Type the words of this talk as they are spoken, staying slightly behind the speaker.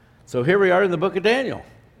So here we are in the book of Daniel,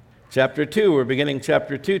 chapter 2. We're beginning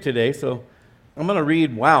chapter 2 today. So I'm going to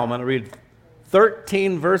read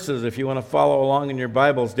 13 verses if you want to follow along in your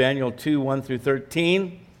Bibles, Daniel 2, 1 through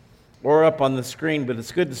 13, or up on the screen. But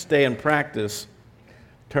it's good to stay and practice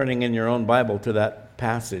turning in your own Bible to that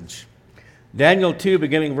passage. Daniel 2,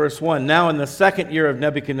 beginning verse 1. Now in the second year of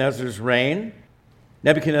Nebuchadnezzar's reign,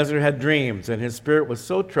 Nebuchadnezzar had dreams, and his spirit was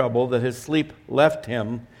so troubled that his sleep left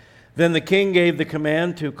him. Then the king gave the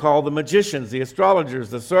command to call the magicians, the astrologers,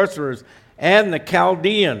 the sorcerers, and the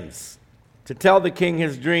Chaldeans to tell the king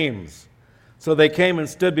his dreams. So they came and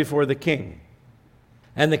stood before the king.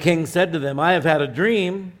 And the king said to them, I have had a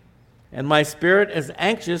dream, and my spirit is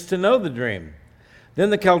anxious to know the dream. Then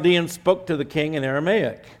the Chaldeans spoke to the king in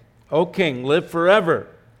Aramaic. O king, live forever.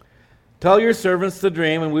 Tell your servants the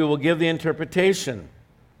dream, and we will give the interpretation.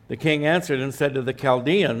 The king answered and said to the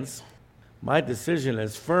Chaldeans, my decision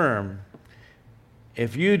is firm.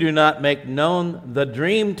 If you do not make known the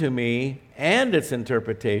dream to me and its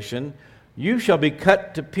interpretation, you shall be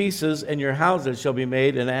cut to pieces, and your houses shall be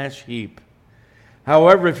made an ash heap.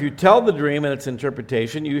 However, if you tell the dream and its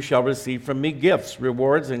interpretation, you shall receive from me gifts,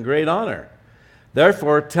 rewards, and great honor.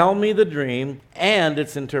 Therefore, tell me the dream and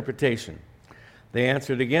its interpretation. They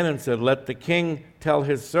answered again and said, let the king tell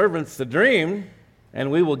his servants the dream, and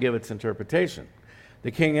we will give its interpretation. The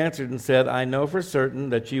king answered and said, I know for certain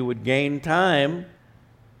that you would gain time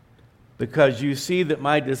because you see that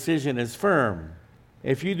my decision is firm.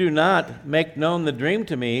 If you do not make known the dream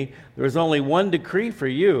to me, there is only one decree for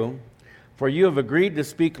you have agreed to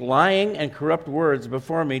speak lying and corrupt words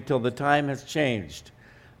before me till the time has changed.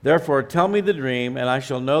 Therefore, tell me the dream, and I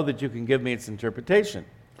shall know that you can give me its interpretation.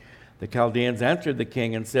 The Chaldeans answered the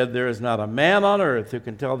king and said, there is not a man on earth who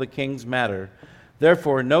can tell the king's matter.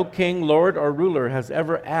 Therefore, no king, lord, or ruler has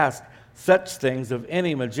ever asked such things of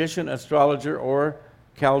any magician, astrologer, or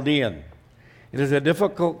Chaldean. It is a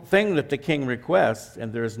difficult thing that the king requests,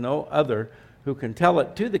 and there is no other who can tell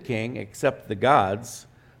it to the king except the gods,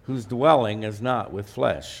 whose dwelling is not with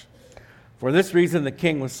flesh. For this reason, the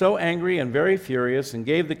king was so angry and very furious and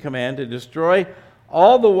gave the command to destroy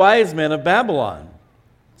all the wise men of Babylon.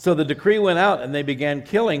 So the decree went out, and they began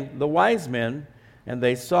killing the wise men, and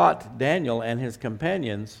they sought Daniel and his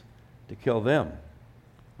companions to kill them.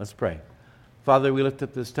 Let's pray. Father, we lift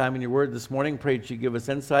up this time in your word this morning. Pray that you give us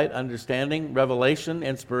insight, understanding, revelation,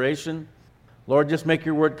 inspiration. Lord, just make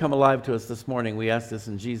your word come alive to us this morning. We ask this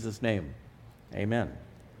in Jesus' name. Amen.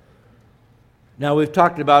 Now, we've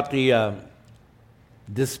talked about the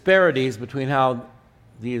disparities between how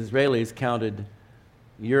the Israelis counted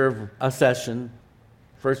year of accession,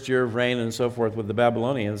 first year of reign, and so forth with the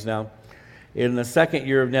Babylonians. Now, in the second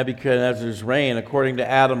year of Nebuchadnezzar's reign, according to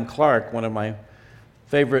Adam Clarke, one of my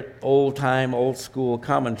favorite old-time, old-school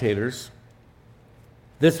commentators,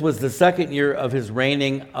 this was the second year of his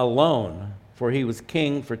reigning alone, for he was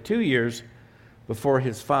king for 2 years before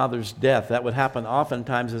his father's death. That would happen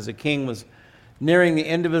oftentimes as a king was nearing the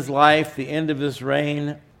end of his life, the end of his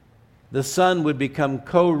reign. The son would become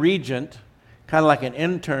co-regent, kind of like an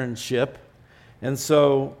internship. And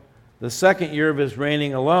so the second year of his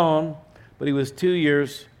reigning alone, but he was 2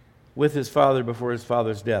 years with his father before his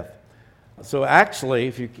father's death. So actually,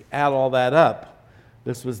 if you add all that up,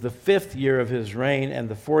 this was the 5th year of his reign and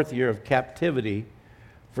the 4th year of captivity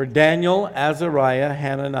for Daniel, Azariah,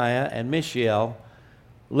 Hananiah, and Mishael,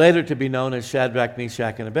 later to be known as Shadrach,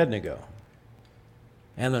 Meshach, and Abednego.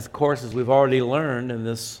 And of course, as we've already learned in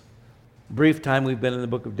this brief time we've been in the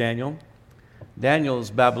book of Daniel, Daniel's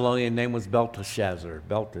Babylonian name was Belteshazzar.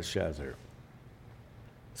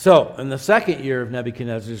 So, in the second year of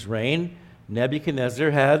Nebuchadnezzar's reign, Nebuchadnezzar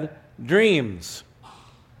had dreams.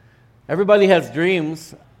 Everybody has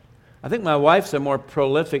dreams. I think my wife's a more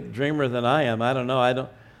prolific dreamer than I am. I don't know.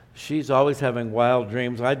 She's always having wild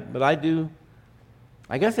dreams. But I do.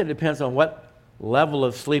 I guess it depends on what level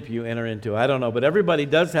of sleep you enter into. I don't know. But everybody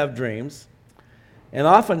does have dreams. And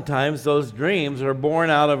oftentimes those dreams are born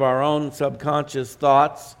out of our own subconscious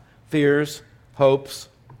thoughts, fears, hopes,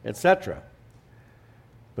 etc.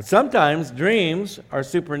 But sometimes dreams are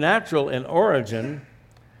supernatural in origin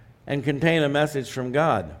and contain a message from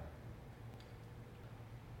God.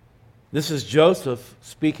 This is Joseph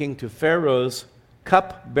speaking to Pharaoh's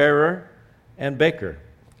cupbearer and baker.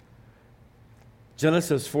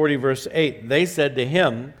 Genesis 40, verse 8, they said to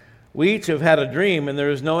him, we each have had a dream, and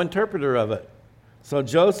there is no interpreter of it. So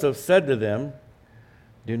Joseph said to them,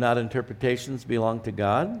 do not interpretations belong to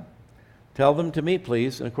God? Tell them to me,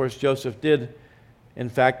 please. And of course, Joseph did, in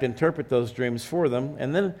fact, interpret those dreams for them.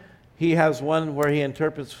 And then he has one where he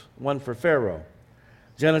interprets one for Pharaoh.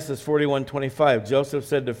 Genesis 41:25. Joseph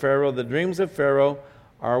said to Pharaoh, the dreams of Pharaoh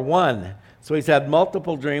are one. So he's had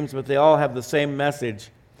multiple dreams, but they all have the same message.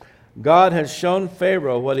 God has shown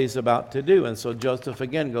Pharaoh what he's about to do. And so Joseph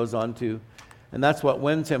again goes on to, and that's what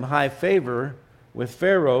wins him high favor with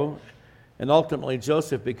Pharaoh. And ultimately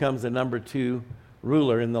Joseph becomes the number 2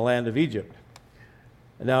 ruler in the land of Egypt.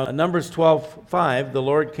 Now in Numbers 12:5, the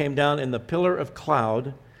Lord came down in the pillar of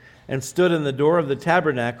cloud and stood in the door of the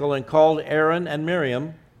tabernacle and called Aaron and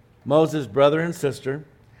Miriam, Moses' brother and sister.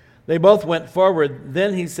 They both went forward.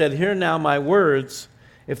 Then he said, "Hear now my words.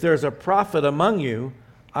 If there is a prophet among you,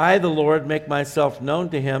 I, the Lord, make myself known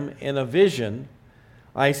to him in a vision.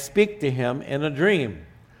 I speak to him in a dream."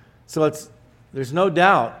 So there's no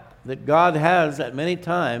doubt that God has at many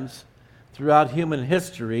times throughout human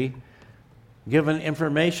history given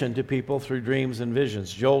information to people through dreams and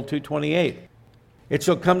visions. Joel 2:28. "It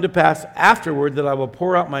shall come to pass afterward that I will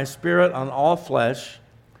pour out my spirit on all flesh.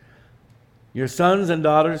 Your sons and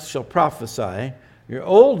daughters shall prophesy. Your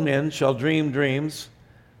old men shall dream dreams."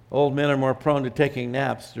 Old men are more prone to taking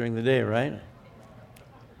naps during the day, right?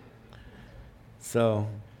 So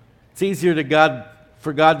it's easier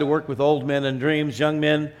for God to work with old men in dreams. Young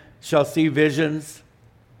men shall see visions.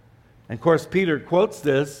 And of course, Peter quotes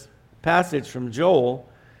this passage from Joel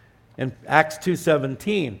in Acts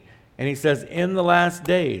 2:17. And he says, "In the last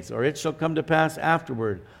days, or it shall come to pass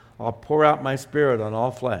afterward, I'll pour out my spirit on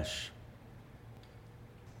all flesh."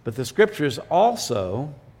 But the scriptures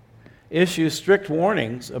also issue strict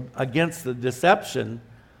warnings against the deception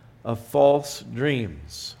of false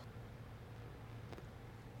dreams.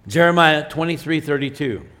 Jeremiah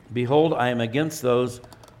 23:32. "Behold, I am against those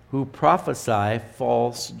who prophesy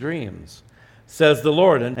false dreams, says the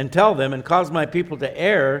Lord, and tell them, and cause my people to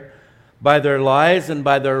err by their lies and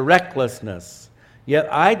by their recklessness.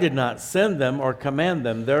 Yet I did not send them or command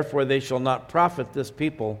them, therefore they shall not profit this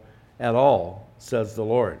people at all, says the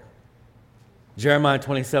Lord." Jeremiah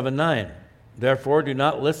 27:9. "Therefore do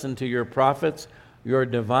not listen to your prophets, your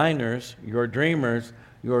diviners, your dreamers,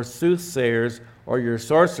 your soothsayers, or your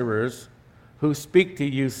sorcerers, who speak to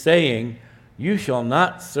you, saying, 'You shall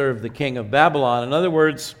not serve the king of Babylon.'" In other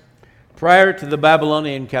words, prior to the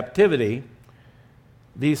Babylonian captivity,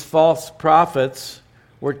 these false prophets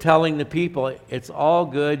were telling the people, it's all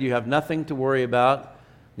good, you have nothing to worry about,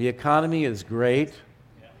 the economy is great.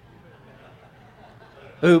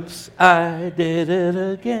 Oops, I did it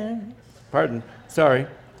again. Pardon, sorry.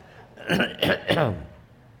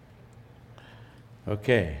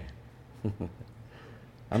 Okay.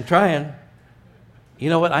 I'm trying.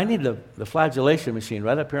 You know what? I need the flagellation machine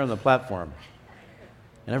right up here on the platform.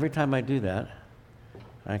 And every time I do that,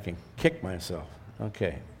 I can kick myself.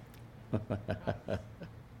 Okay.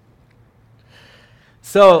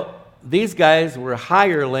 So these guys were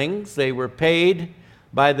hirelings. They were paid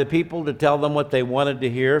by the people to tell them what they wanted to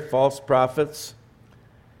hear, false prophets.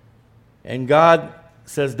 And God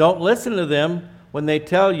says, don't listen to them when they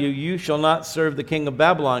tell you, you shall not serve the king of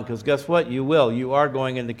Babylon, because guess what? You will. You are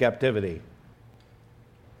going into captivity.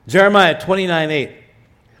 Jeremiah 29:8.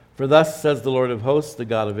 "For thus says the Lord of hosts, the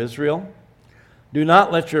God of Israel, do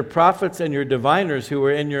not let your prophets and your diviners who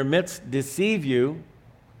are in your midst deceive you,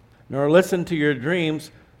 nor listen to your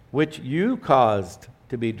dreams, which you caused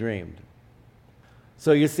to be dreamed."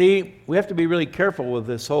 So you see, we have to be really careful with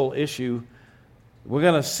this whole issue. We're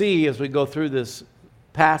going to see as we go through this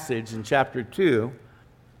passage in chapter 2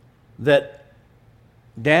 that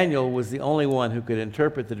Daniel was the only one who could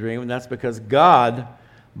interpret the dream, and that's because God,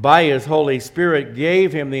 by His Holy Spirit,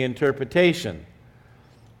 gave him the interpretation.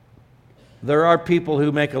 There are people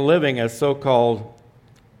who make a living as so-called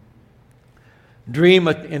dream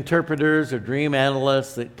interpreters or dream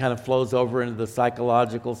analysts that kind of flows over into the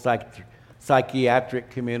psychological, psychiatric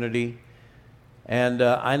community. And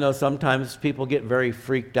I know sometimes people get very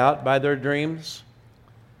freaked out by their dreams.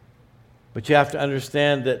 But you have to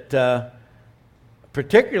understand that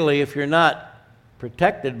particularly if you're not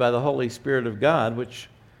protected by the Holy Spirit of God, which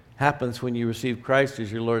happens when you receive Christ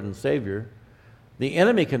as your Lord and Savior, the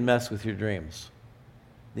enemy can mess with your dreams.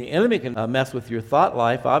 The enemy can mess with your thought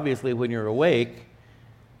life, obviously, when you're awake.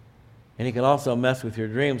 And he can also mess with your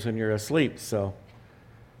dreams when you're asleep. So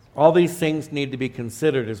all these things need to be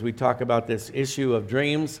considered as we talk about this issue of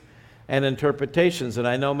dreams and interpretations. And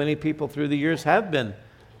I know many people through the years have been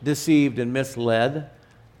deceived and misled,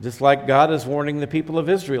 just like God is warning the people of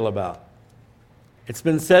Israel about. It's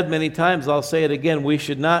been said many times, I'll say it again, we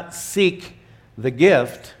should not seek the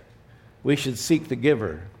gift, we should seek the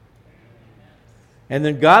giver. And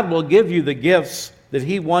then God will give you the gifts that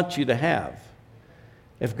He wants you to have.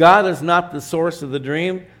 If God is not the source of the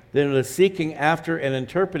dream, then the seeking after and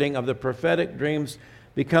interpreting of the prophetic dreams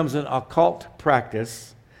becomes an occult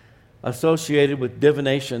practice associated with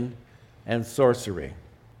divination and sorcery.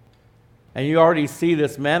 And you already see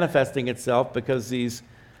this manifesting itself because these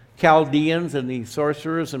Chaldeans and the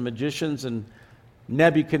sorcerers and magicians in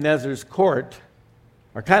Nebuchadnezzar's court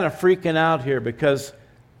are kind of freaking out here, because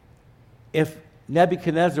if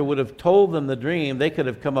Nebuchadnezzar would have told them the dream, they could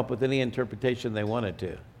have come up with any interpretation they wanted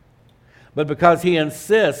to. But because he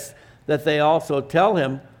insists that they also tell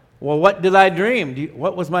him, well, what did I dream?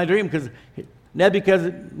 What was my dream? Because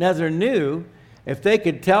Nebuchadnezzar knew if they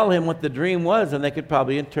could tell him what the dream was, then they could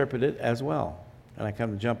probably interpret it as well. And I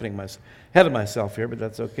come jumping ahead of myself here, but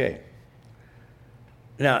that's okay.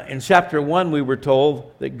 Now, in chapter 1, we were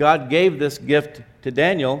told that God gave this gift to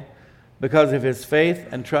Daniel because of his faith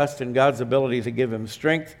and trust in God's ability to give him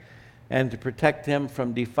strength and to protect him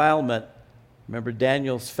from defilement. Remember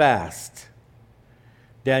Daniel's fast.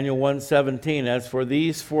 Daniel 1:17, as for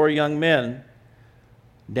these 4 young men,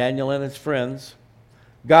 Daniel and his friends,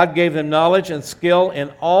 God gave them knowledge and skill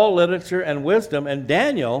in all literature and wisdom, and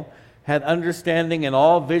Daniel had understanding in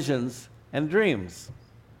all visions and dreams.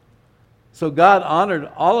 So God honored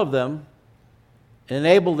all of them and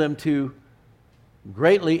enabled them to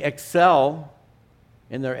greatly excel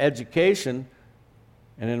in their education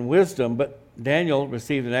and in wisdom, but Daniel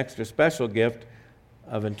received an extra special gift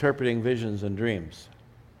of interpreting visions and dreams.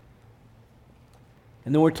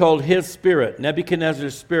 And then we're told his spirit,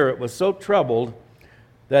 Nebuchadnezzar's spirit, was so troubled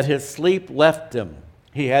that his sleep left him.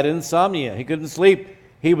 He had insomnia. He couldn't sleep.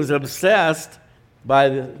 He was obsessed by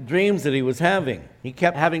the dreams that he was having. He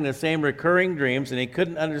kept having the same recurring dreams, and he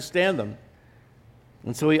couldn't understand them.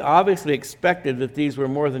 And so he obviously expected that these were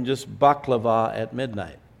more than just baklava at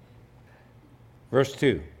midnight. Verse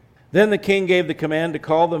 2. Then the king gave the command to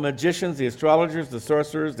call the magicians, the astrologers, the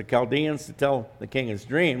sorcerers, the Chaldeans to tell the king his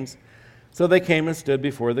dreams. So they came and stood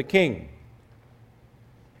before the king.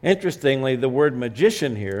 Interestingly, the word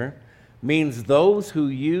magician here means those who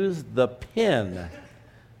use the pen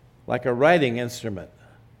like a writing instrument.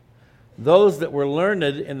 Those that were learned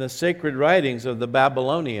in the sacred writings of the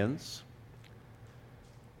Babylonians,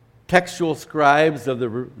 textual scribes of the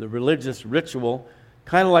religious ritual,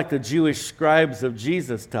 kind of like the Jewish scribes of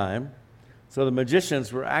Jesus' time. So the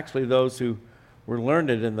magicians were actually those who were learned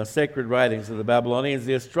in the sacred writings of the Babylonians.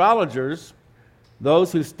 The astrologers,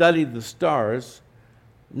 those who studied the stars,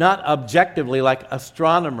 not objectively like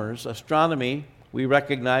astronomers. Astronomy we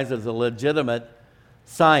recognize as a legitimate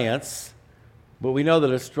science, but we know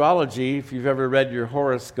that astrology, if you've ever read your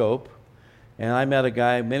horoscope, and I met a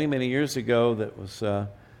guy many, many years ago that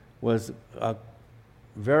was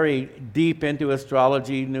very deep into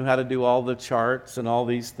astrology, knew how to do all the charts and all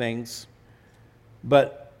these things,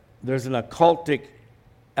 but there's an occultic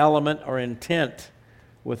element or intent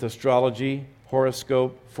with astrology,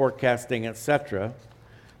 horoscope, forecasting, etc.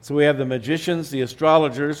 So we have the magicians, the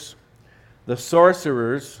astrologers, the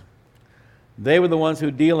sorcerers. They were the ones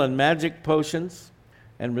who deal in magic potions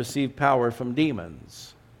and receive power from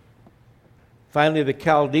demons. Finally, the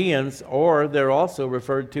Chaldeans, or they're also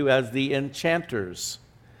referred to as the enchanters.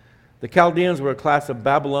 The Chaldeans were a class of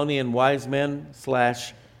Babylonian wise men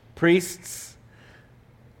 / priests.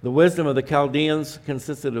 The wisdom of the Chaldeans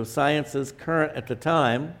consisted of sciences current at the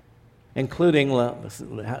time, including,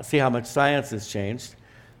 see how much science has changed.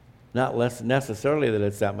 Not less necessarily that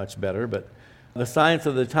it's that much better, but the science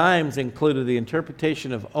of the times included the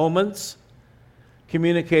interpretation of omens,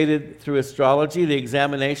 communicated through astrology, the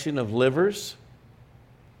examination of livers,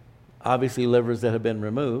 obviously livers that have been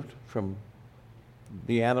removed from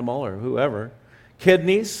the animal or whoever,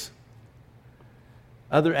 kidneys,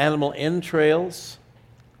 other animal entrails.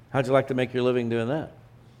 How'd you like to make your living doing that?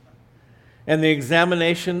 And the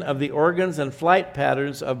examination of the organs and flight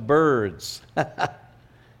patterns of birds.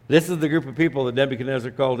 This is the group of people that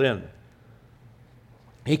Nebuchadnezzar called in.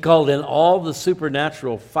 He called in all the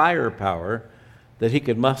supernatural firepower that he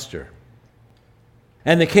could muster.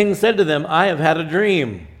 And the king said to them, I have had a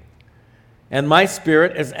dream, and my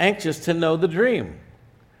spirit is anxious to know the dream.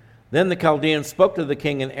 Then the Chaldeans spoke to the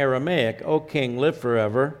king in Aramaic, O king, live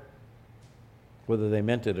forever. Whether they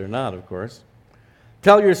meant it or not, of course.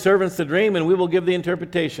 Tell your servants the dream, and we will give the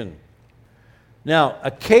interpretation. Now,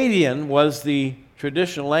 Akkadian was the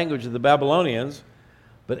traditional language of the Babylonians,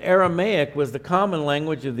 but Aramaic was the common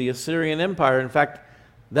language of the Assyrian Empire. In fact,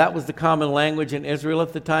 that was the common language in Israel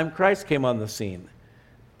at the time Christ came on the scene.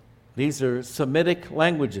 These are Semitic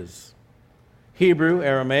languages. Hebrew,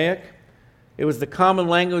 Aramaic. It was the common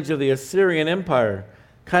language of the Assyrian Empire.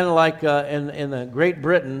 Kind of like in Great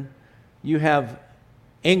Britain, you have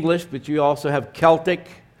English, but you also have Celtic,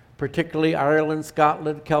 particularly Ireland,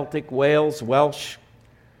 Scotland, Celtic, Wales, Welsh.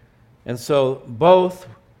 And so both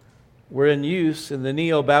were in use in the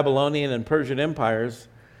Neo-Babylonian and Persian empires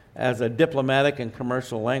as a diplomatic and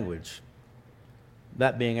commercial language,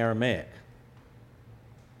 that being Aramaic.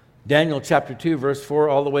 Daniel chapter 2, verse 4,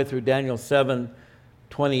 all the way through Daniel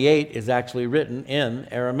 7:28 is actually written in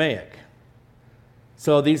Aramaic.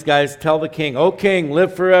 So these guys tell the king, "O king,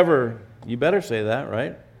 live forever." You better say that,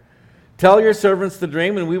 right? "Tell your servants the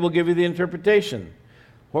dream, and we will give you the interpretation."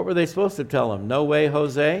 What were they supposed to tell him? "No way,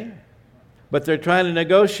 Jose"? But they're trying to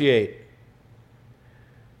negotiate.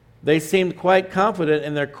 They seemed quite confident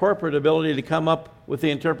in their corporate ability to come up with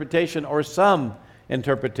the interpretation or some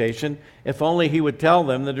interpretation, if only he would tell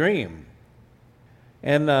them the dream.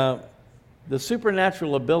 And the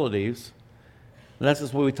supernatural abilities, and this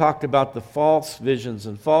is what we talked about, the false visions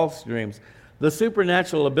and false dreams. The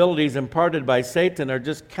supernatural abilities imparted by Satan are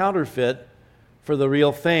just counterfeit for the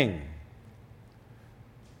real thing,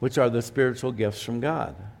 which are the spiritual gifts from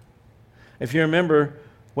God. If you remember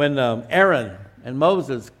when Aaron and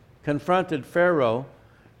Moses confronted Pharaoh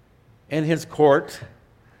in his court,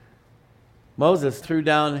 Moses threw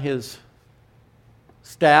down his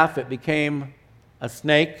staff, it became a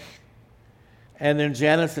snake, and then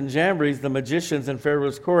Jannes and Jambres, the magicians in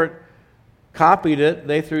Pharaoh's court, copied it.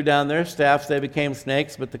 They threw down their staffs, they became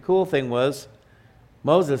snakes, but the cool thing was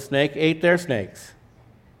Moses' snake ate their snakes,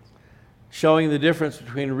 showing the difference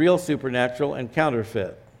between real supernatural and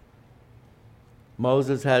counterfeit.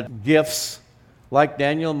 Moses had gifts like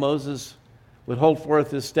Daniel. Moses would hold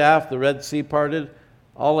forth his staff, the Red Sea parted,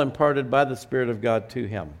 all imparted by the Spirit of God to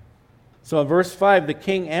him. So in verse 5, the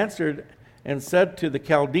king answered and said to the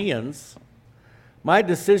Chaldeans, "My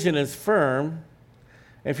decision is firm.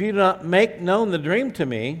 If you do not make known the dream to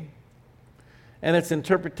me and its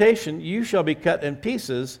interpretation, you shall be cut in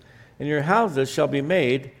pieces, and your houses shall be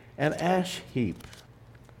made an ash heap."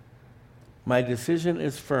 My decision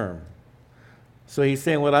is firm. So he's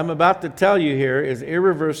saying, what I'm about to tell you here is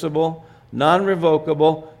irreversible,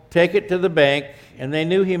 non-revocable. Take it to the bank. And they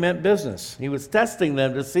knew he meant business. He was testing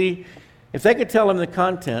them to see if they could tell him the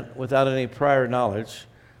content without any prior knowledge,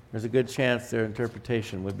 there's a good chance their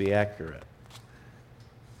interpretation would be accurate.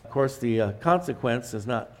 Of course, the consequence is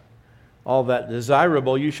not all that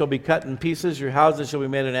desirable. You shall be cut in pieces. Your houses shall be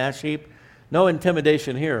made an ash heap. No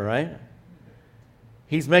intimidation here, right?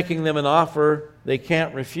 He's making them an offer they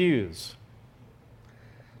can't refuse.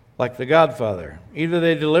 Like the Godfather. Either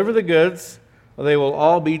they deliver the goods or they will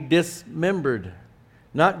all be dismembered.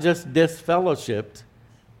 Not just disfellowshipped,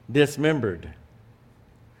 dismembered.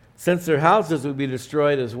 Since their houses would be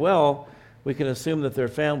destroyed as well, we can assume that their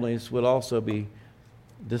families would also be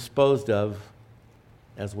disposed of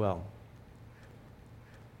as well.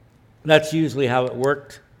 That's usually how it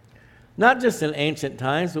worked. Not just in ancient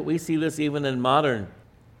times, but we see this even in modern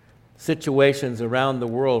situations around the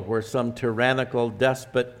world where some tyrannical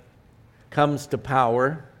despot comes to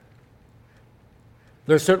power.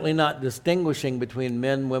 They're certainly not distinguishing between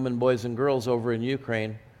men, women, boys, and girls over in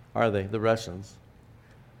Ukraine, are they, the Russians?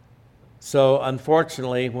 So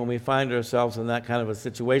unfortunately, when we find ourselves in that kind of a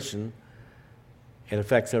situation, it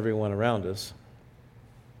affects everyone around us.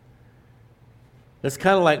 It's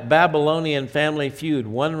kind of like Babylonian family feud.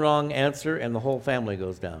 One wrong answer and the whole family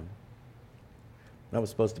goes down. That was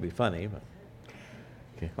supposed to be funny, but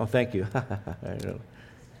okay. Oh, thank you.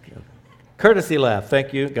 Courtesy laugh.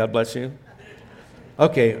 Thank you. God bless you.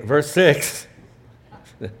 Okay, verse 6.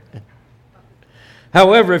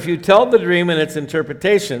 "However, if you tell the dream and its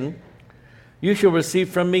interpretation, you shall receive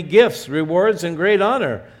from me gifts, rewards, and great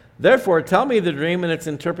honor. Therefore, tell me the dream and its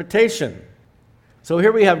interpretation." So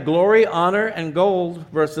here we have glory, honor, and gold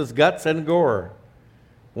versus guts and gore.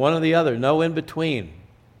 One or the other, no in between.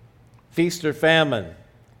 Feast or famine.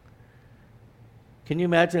 Can you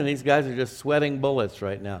imagine these guys are just sweating bullets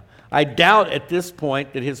right now? I doubt at this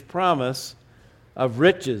point that his promise of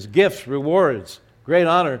riches, gifts, rewards, great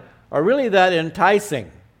honor are really that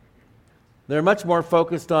enticing. They're much more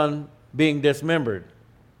focused on being dismembered.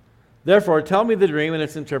 "Therefore, tell me the dream and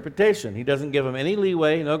its interpretation." He doesn't give them any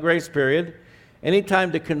leeway, no grace period, any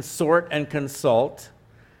time to consort and consult.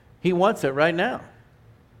 He wants it right now.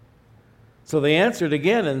 So they answered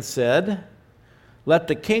again and said, "Let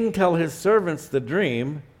the king tell his servants the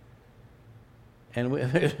dream." And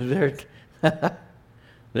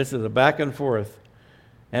this is a back and forth.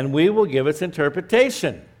 "And we will give its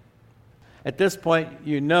interpretation." At this point,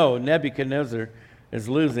 you know Nebuchadnezzar is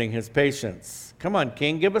losing his patience. "Come on,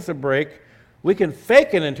 king, give us a break. We can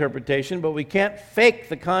fake an interpretation, but we can't fake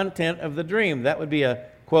the content of the dream." That would be a,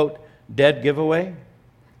 quote, dead giveaway.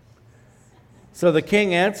 So the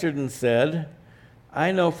king answered and said,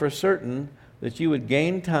 "I know for certain that you would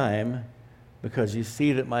gain time because you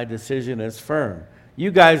see that my decision is firm. You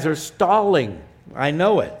guys are stalling. I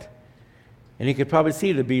know it. And he could probably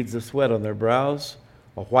see the beads of sweat on their brows,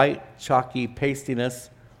 a white, chalky pastiness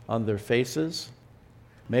on their faces,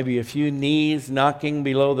 maybe a few knees knocking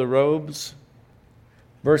below the robes.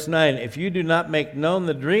 Verse 9, if you do not make known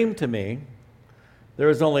the dream to me, there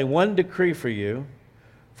is only one decree for you,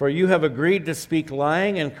 for you have agreed to speak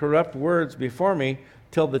lying and corrupt words before me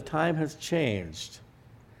till the time has changed.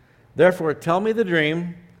 Therefore, tell me the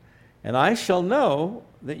dream, and I shall know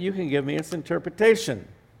that you can give me its interpretation.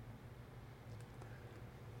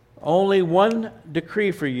 Only one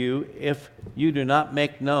decree for you if you do not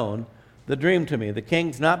make known the dream to me. The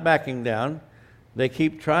king's not backing down. They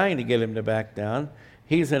keep trying to get him to back down.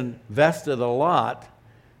 He's invested a lot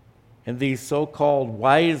in these so-called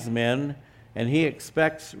wise men, and he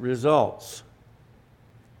expects results.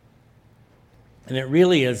 And it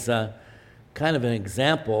really is kind of an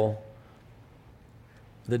example,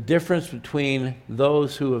 the difference between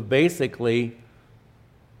those who have basically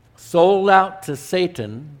sold out to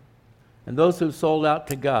Satan and those who've sold out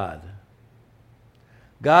to God.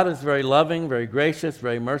 God is very loving, very gracious,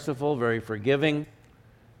 very merciful, very forgiving,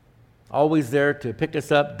 always there to pick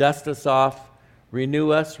us up, dust us off,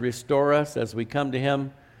 renew us, restore us as we come to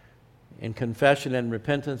him in confession and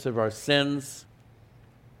repentance of our sins.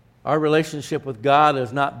 Our relationship with God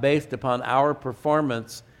is not based upon our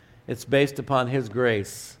performance, it's based upon his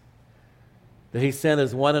grace. That he sent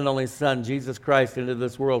his one and only Son, Jesus Christ, into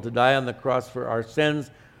this world to die on the cross for our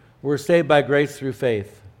sins. We're saved by grace through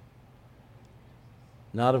faith,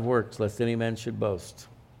 not of works, lest any man should boast.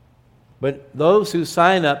 But those who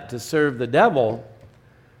sign up to serve the devil,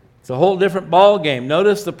 it's a whole different ball game.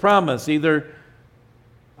 Notice the promise. Either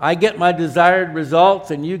I get my desired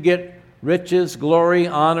results and you get riches, glory,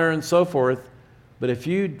 honor, and so forth. But if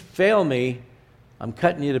you fail me, I'm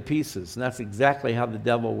cutting you to pieces. And that's exactly how the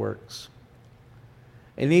devil works.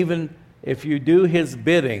 And even if you do his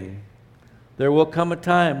bidding, there will come a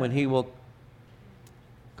time when he will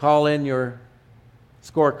call in your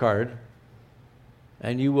scorecard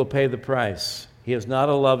and you will pay the price. He is not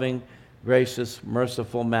a loving, gracious,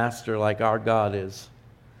 merciful master like our God is.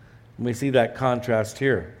 And we see that contrast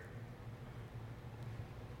here.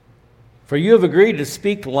 For you have agreed to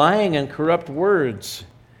speak lying and corrupt words.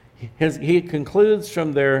 He concludes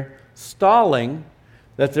from their stalling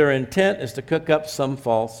that their intent is to cook up some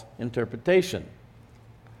false interpretation.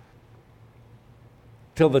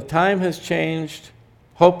 Till the time has changed,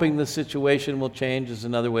 hoping the situation will change is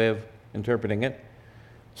another way of interpreting it.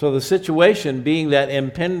 So the situation being that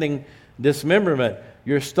impending dismemberment,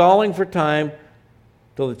 you're stalling for time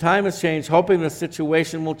till the time has changed, hoping the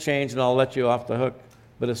situation will change and I'll let you off the hook.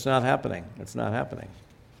 But it's not happening. It's not happening.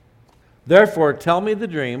 Therefore, tell me the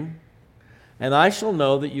dream, and I shall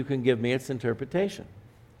know that you can give me its interpretation.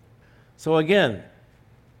 So again,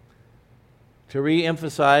 to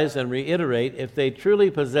re-emphasize and reiterate, if they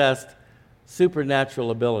truly possessed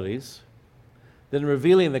supernatural abilities, then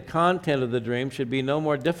revealing the content of the dream should be no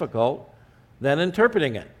more difficult than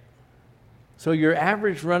interpreting it. So your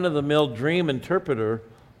average run-of-the-mill dream interpreter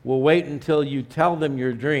will wait until you tell them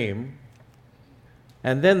your dream,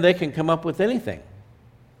 and then they can come up with anything,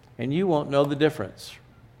 and you won't know the difference.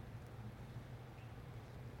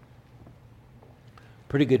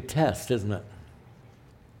 Pretty good test, isn't it?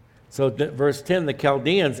 So verse 10, the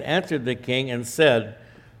Chaldeans answered the king and said,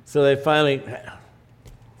 so they finally,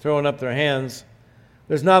 throwing up their hands,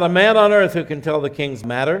 there's not a man on earth who can tell the king's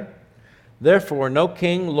matter. Therefore, no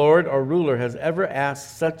king, lord, or ruler has ever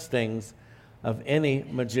asked such things of any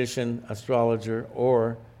magician, astrologer,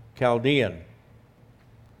 or Chaldean.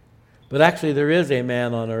 But actually, there is a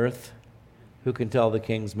man on earth who can tell the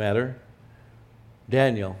king's matter,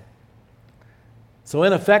 Daniel. So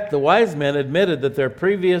in effect, the wise men admitted that their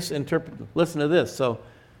previous listen to this. So,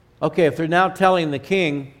 okay, if they're now telling the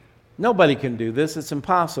king, nobody can do this, it's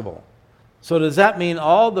impossible. So does that mean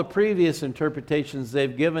all the previous interpretations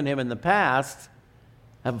they've given him in the past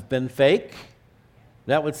have been fake?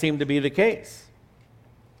 That would seem to be the case.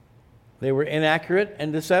 They were inaccurate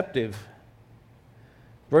and deceptive.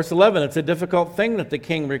 Verse 11, it's a difficult thing that the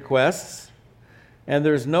king requests, and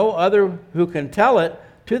there's no other who can tell it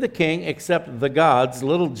to the king except the gods,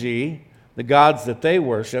 little g, the gods that they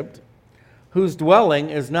worshipped, whose dwelling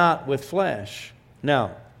is not with flesh.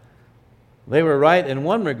 Now, they were right in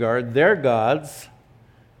one regard. Their gods,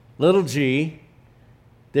 little g,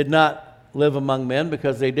 did not live among men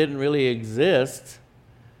because they didn't really exist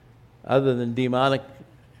other than demonic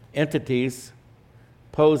entities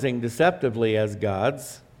posing deceptively as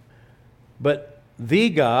gods. But the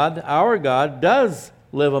God, our God, does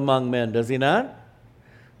live among men, does he not?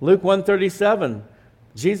 Luke 1:37,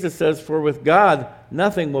 Jesus says, for with God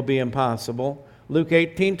nothing will be impossible. Luke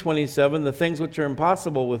 18:27, the things which are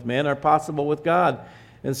impossible with men are possible with God.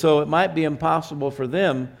 And so it might be impossible for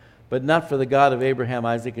them, but not for the God of Abraham,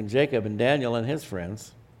 Isaac, and Jacob, and Daniel and his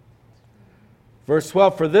friends. Verse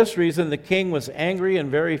 12, for this reason the king was angry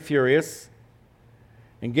and very furious,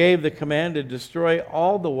 and gave the command to destroy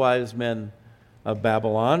all the wise men of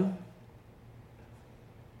Babylon.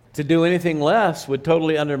 To do anything less would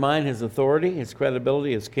totally undermine his authority, his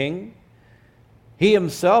credibility as king. He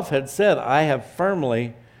himself had said, I have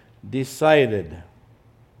firmly decided.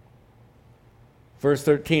 Verse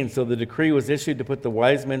 13, so the decree was issued to put the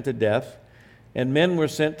wise men to death, and men were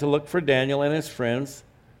sent to look for Daniel and his friends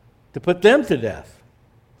to put them to death.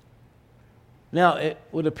 Now, it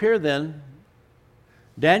would appear then,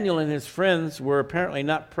 Daniel and his friends were apparently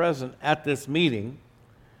not present at this meeting.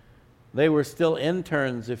 They were still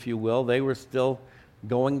interns, if you will. They were still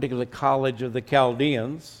going to the College of the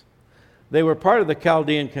Chaldeans. They were part of the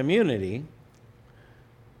Chaldean community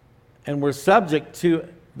and were subject to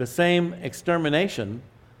the same extermination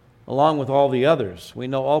along with all the others. We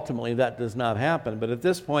know ultimately that does not happen, but at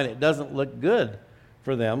this point it doesn't look good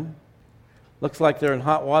for them. Looks like they're in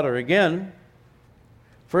hot water again.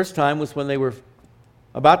 First time was when they were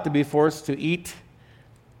about to be forced to eat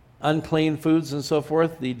unclean foods and so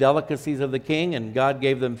forth, the delicacies of the king, and God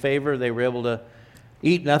gave them favor. They were able to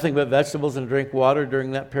eat nothing but vegetables and drink water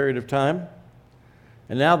during that period of time.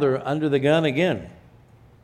 And now they're under the gun again.